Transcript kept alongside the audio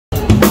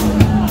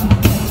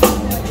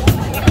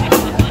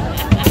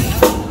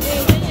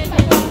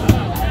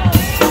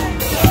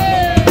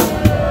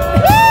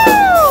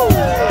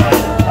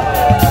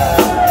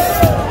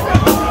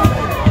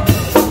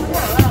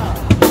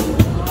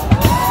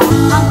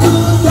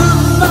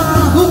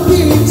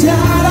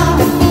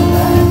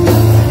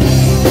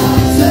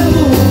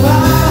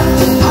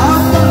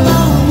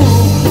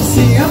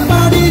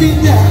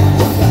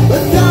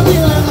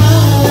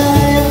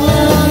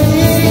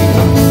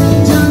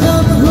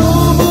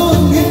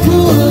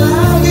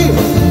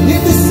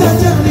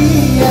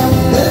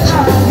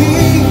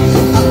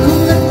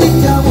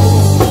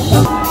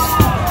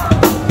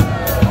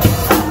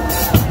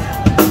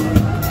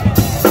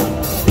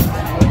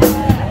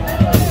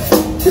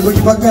Bagi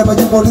pakai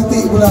baju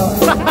politik pula.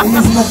 Ini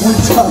semua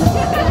puncak.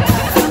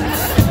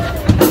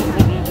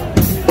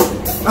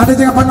 Ada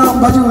jangan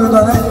pandang baju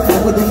tuan-tuan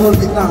Aku timbul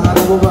fitnah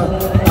ada apa.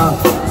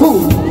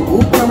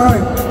 Bukan mana.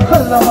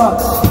 Alamak.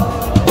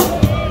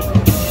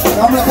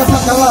 Kamu nak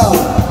kasar kalau.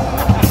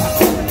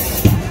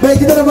 Baik,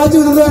 kita ada baju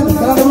tuan-tuan.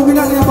 Kalau ada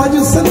berminat dengan baju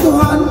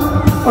sentuhan,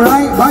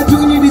 alright, baju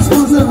ini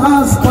disponsor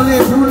khas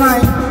oleh Brunei,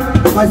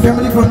 my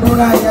family from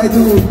Brunei,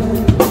 iaitu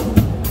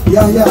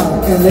Yahya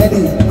and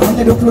Lady.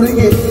 Hanya RM20.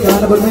 Kalau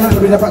anda berminat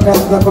boleh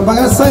dapatkan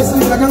pelbagai saiz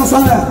di belakang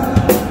sana.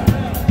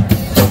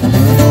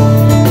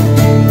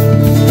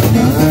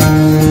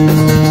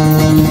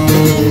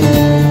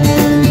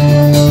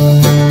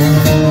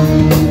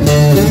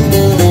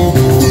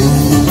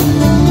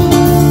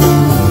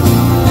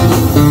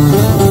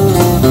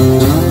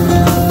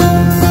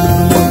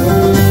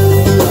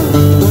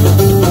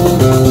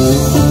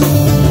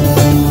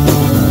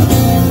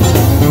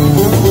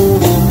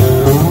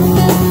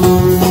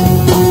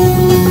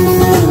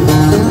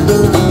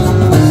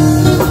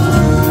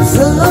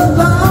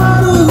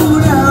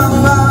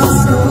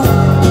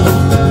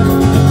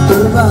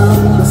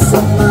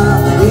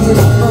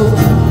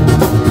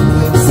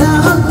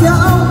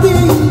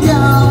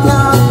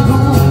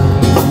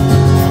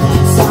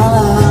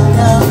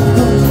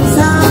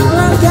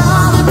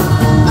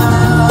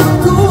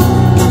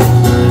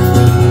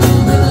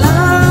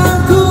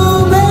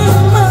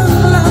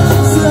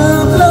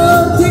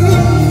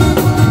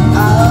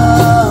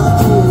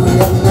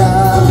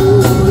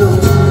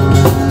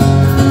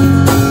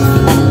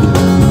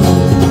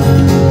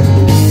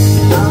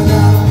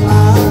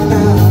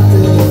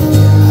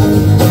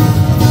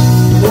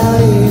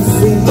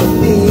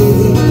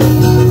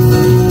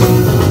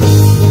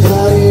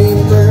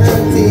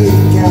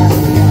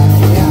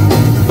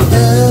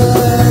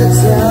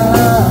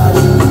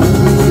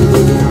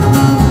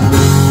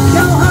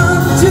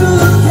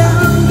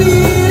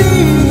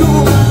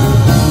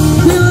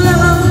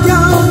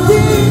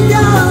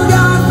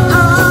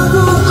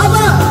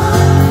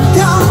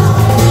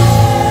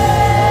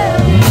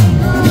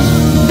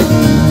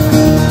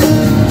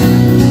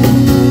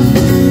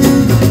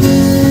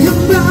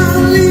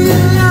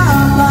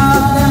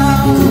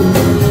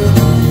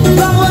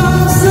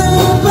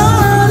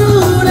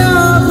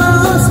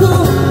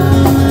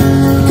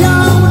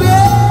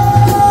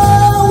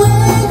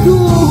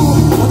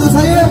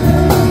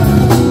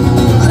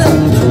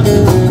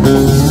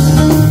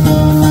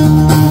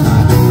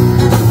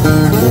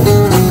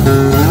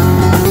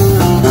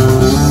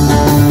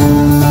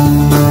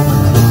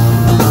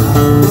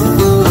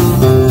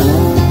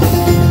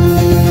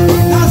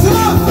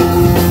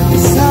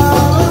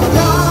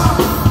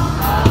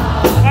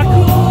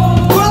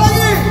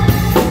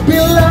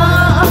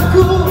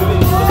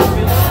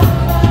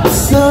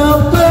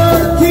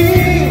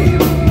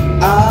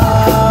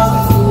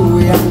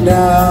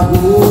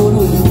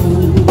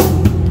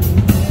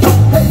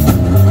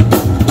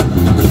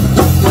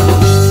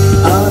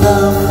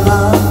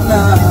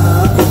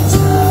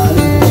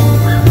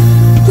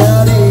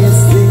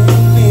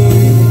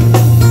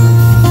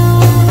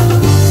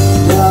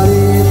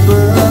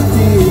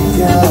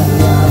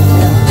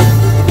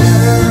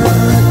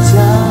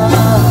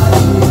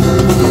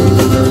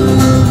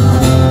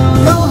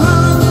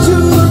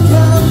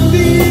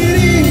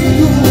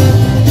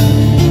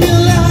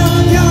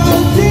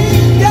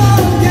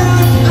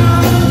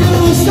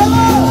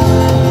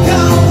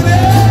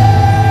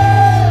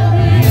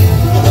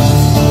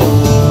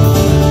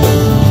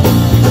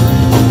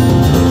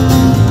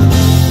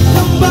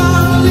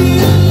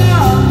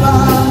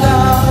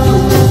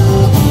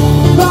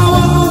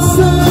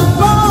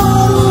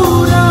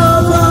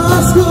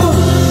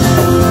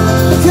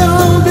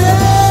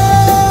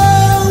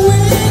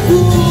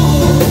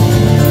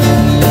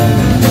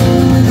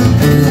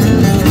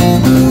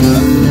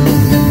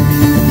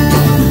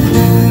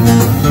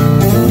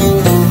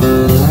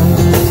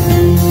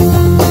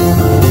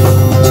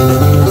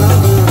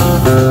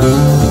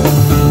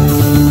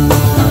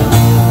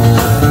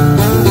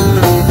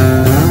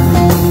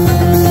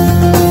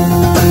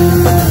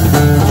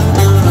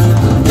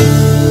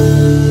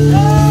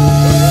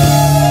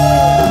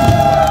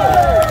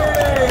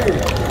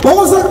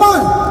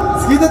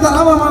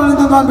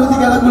 Tuan,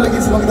 2-3 lagu lagi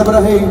sebelum kita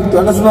berakhir.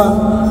 Tuan dan semua,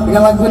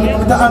 dengan lagu ini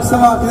permintaan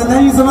sama, kita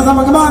nyanyi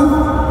sama-sama, come on.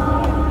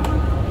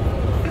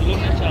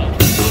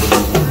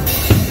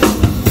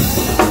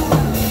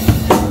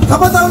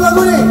 Siapa tahu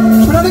lagu ni?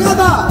 Pernah dengar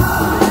tak?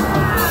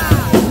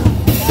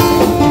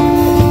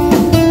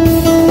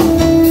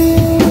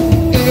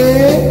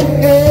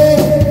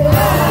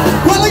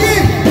 Buat lagi.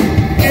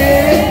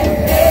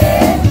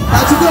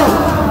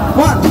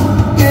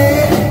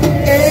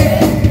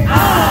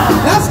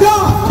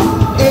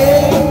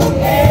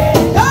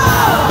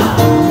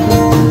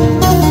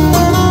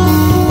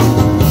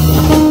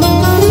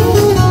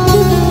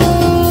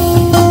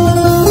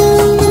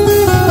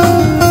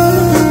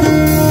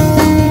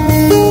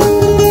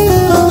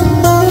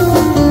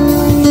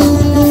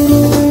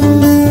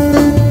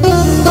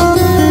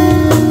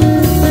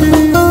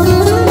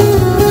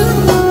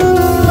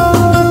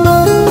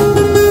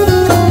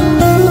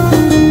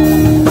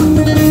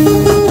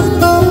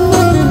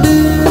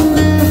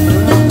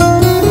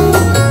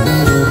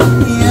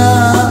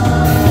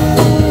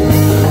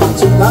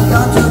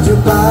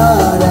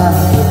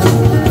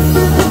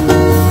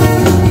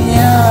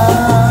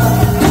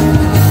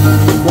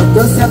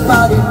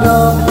 siapa di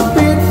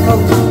dompetmu?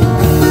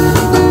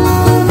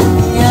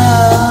 Ya,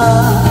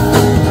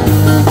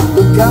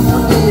 kamu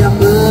diam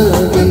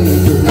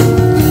begitu.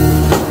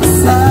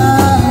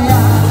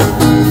 Sayang,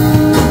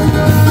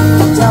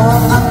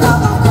 jawab atau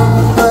aku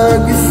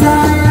pergi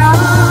sayang.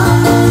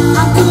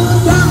 Aku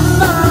tak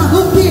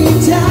mau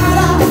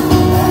bicara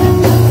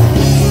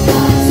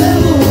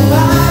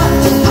semua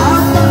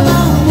apa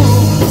maumu,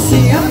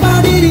 siapa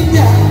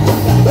dirinya.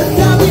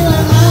 Betah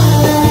bila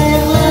ada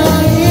yang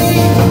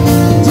lain.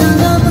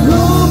 Jangan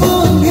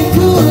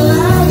hubungiku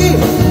lagi,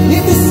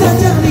 itu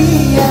saja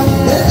yang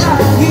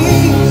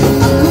terakhir.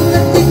 Aku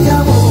ngerti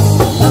kamu,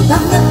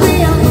 tak ngerti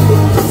aku.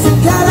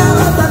 Sekarang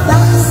atau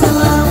tak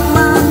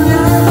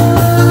selamanya.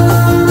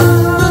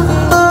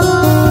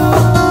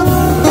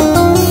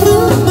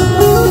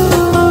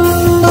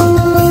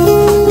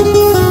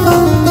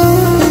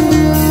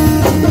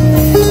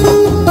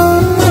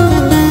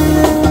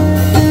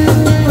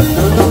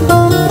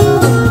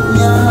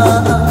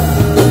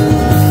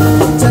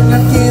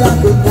 Jangan kira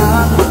ku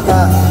tak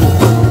tahu.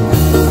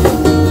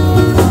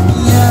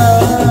 Ya,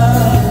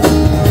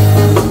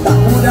 tak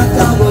mudah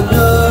kau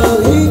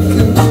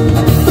bodohiku.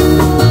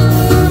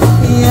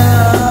 Ya,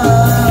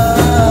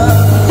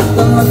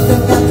 tolong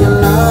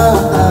dengarkanlah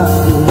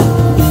aku.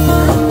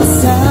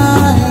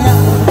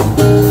 Sayang,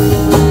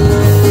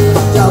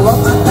 jawab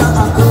atau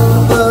aku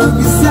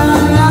pergi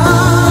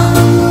sayang.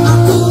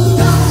 Aku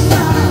tak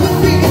mau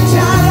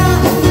bicara,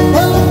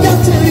 engkau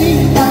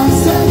cerita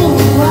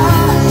semua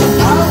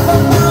apa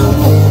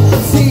maumu,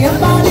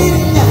 siapa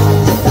dirinya.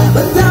 Tak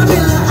betah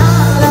bila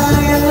ada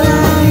yang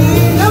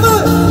lain.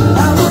 Namun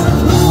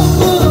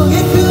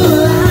hubungiku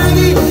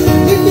lagi,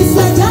 ini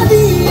bisa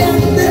jadi yang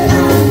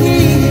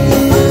terakhir.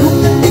 Aku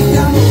ngerti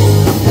kamu,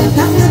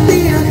 tak ngerti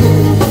aku.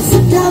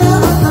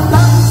 Sekarang atau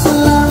tak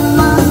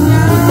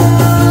selamanya.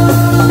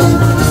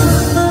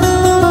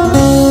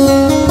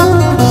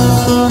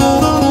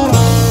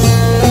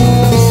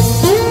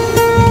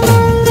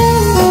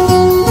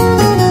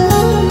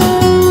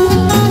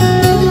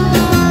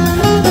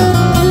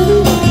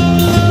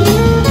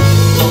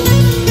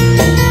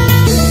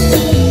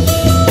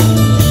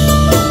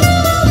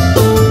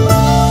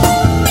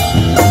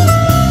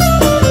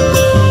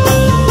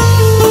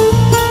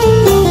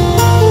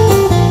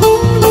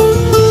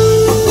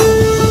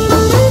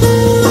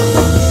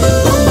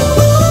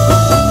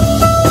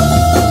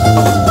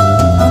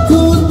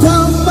 Aku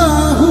tak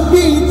mau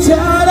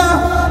bicara,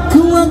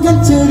 ku akan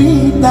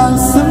cerita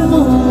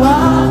semua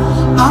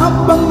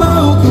apa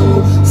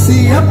mauku,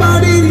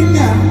 siapa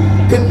dirinya.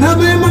 Karena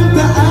memang